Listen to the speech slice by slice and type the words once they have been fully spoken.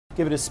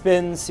Give it a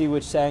spin, see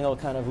which angle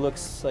kind of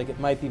looks like it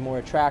might be more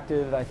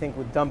attractive. I think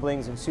with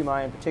dumplings and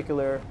sumai in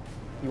particular,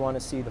 you want to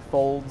see the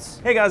folds.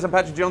 Hey guys, I'm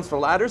Patrick Jones for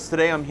Ladders.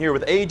 Today I'm here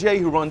with AJ,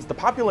 who runs the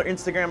popular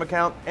Instagram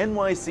account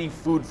NYC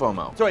Food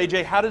FOMO. So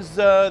AJ, how does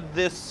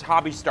this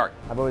hobby start?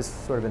 I've always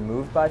sort of been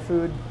moved by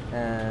food,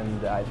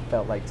 and I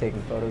felt like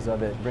taking photos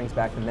of it brings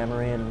back the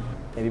memory and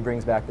maybe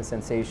brings back the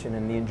sensation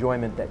and the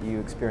enjoyment that you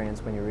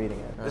experience when you're eating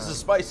it. This is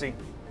spicy.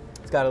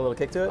 It's got a little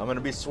kick to it. I'm gonna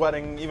be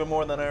sweating even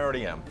more than I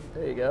already am.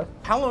 There you go.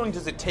 How long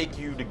does it take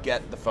you to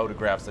get the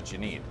photographs that you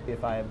need?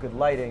 If I have good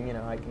lighting,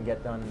 I can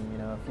get done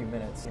in, a few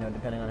minutes.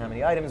 Depending on how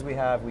many items we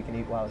have, we can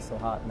eat while it's still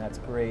hot, and that's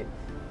great.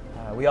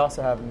 We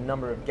also have a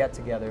number of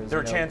get-togethers. There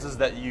are chances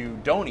that you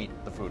don't eat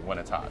the food when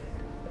it's hot,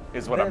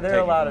 is what I'm taking there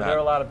are a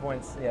from lot of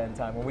points, in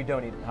time when we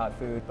don't eat hot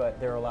food, but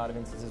there are a lot of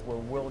instances where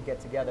we'll get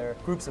together,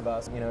 groups of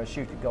us. A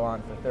shoot could go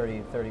on for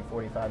 30,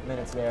 45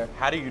 minutes there.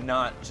 How do you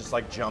not just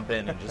like jump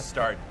in and just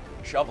start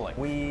shoveling?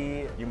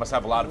 You must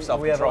have a lot of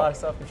self-control. We have a lot of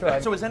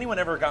self-control. So has anyone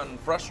ever gotten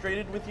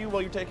frustrated with you while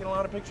you're taking a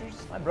lot of pictures?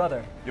 My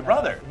brother. Your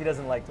brother? He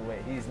doesn't like to wait.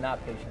 He's not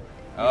patient.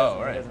 He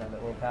right. He doesn't have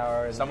that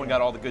willpower. Someone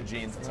got all the good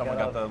genes and someone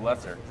got the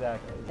lesser.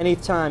 Exactly.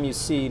 Anytime you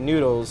see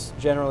noodles,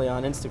 generally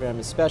on Instagram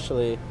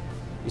especially,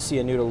 you see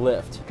a noodle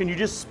lift. Can you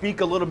just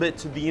speak a little bit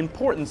to the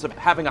importance of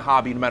having a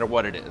hobby no matter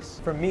what it is?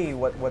 For me,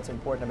 what's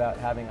important about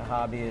having a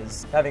hobby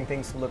is having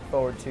things to look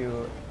forward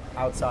to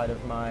outside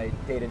of my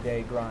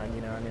day-to-day grind.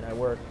 I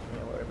work,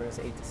 whatever it is,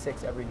 8 to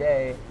 6 every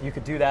day. You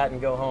could do that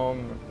and go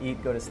home,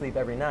 eat, go to sleep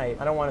every night.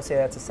 I don't want to say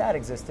that's a sad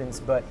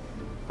existence, but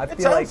I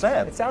feel like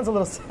sad. It sounds a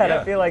little sad.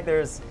 Yeah. I feel like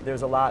there's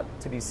a lot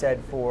to be said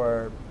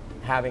for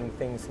having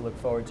things to look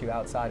forward to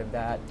outside of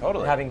that.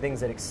 Totally. Having things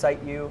that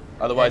excite you.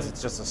 Otherwise,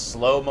 it's just a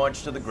slow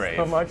march to the grave.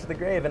 Slow march to the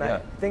grave, and I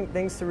think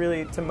things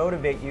to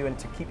motivate you and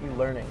to keep you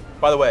learning.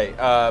 By the way,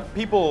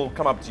 people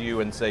come up to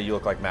you and say you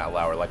look like Matt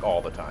Lauer like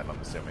all the time, I'm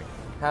assuming.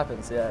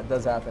 Happens, yeah, it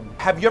does happen.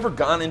 Have you ever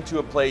gone into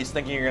a place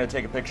thinking you're going to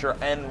take a picture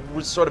and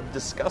was sort of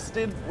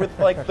disgusted with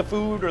like the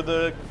food or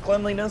the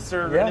cleanliness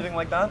or anything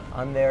like that?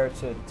 I'm there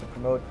to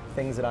promote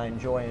things that I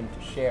enjoy and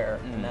to share,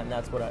 and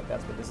that's what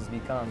this has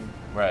become.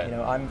 Right.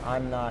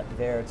 I'm not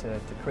there to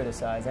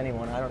criticize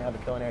anyone. I don't have a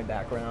culinary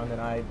background,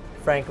 and I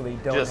frankly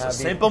don't have just a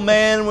simple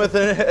man with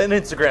an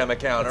Instagram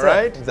account, all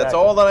right? Exactly. That's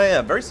all that I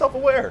am. Very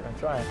self-aware. I'm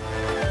trying.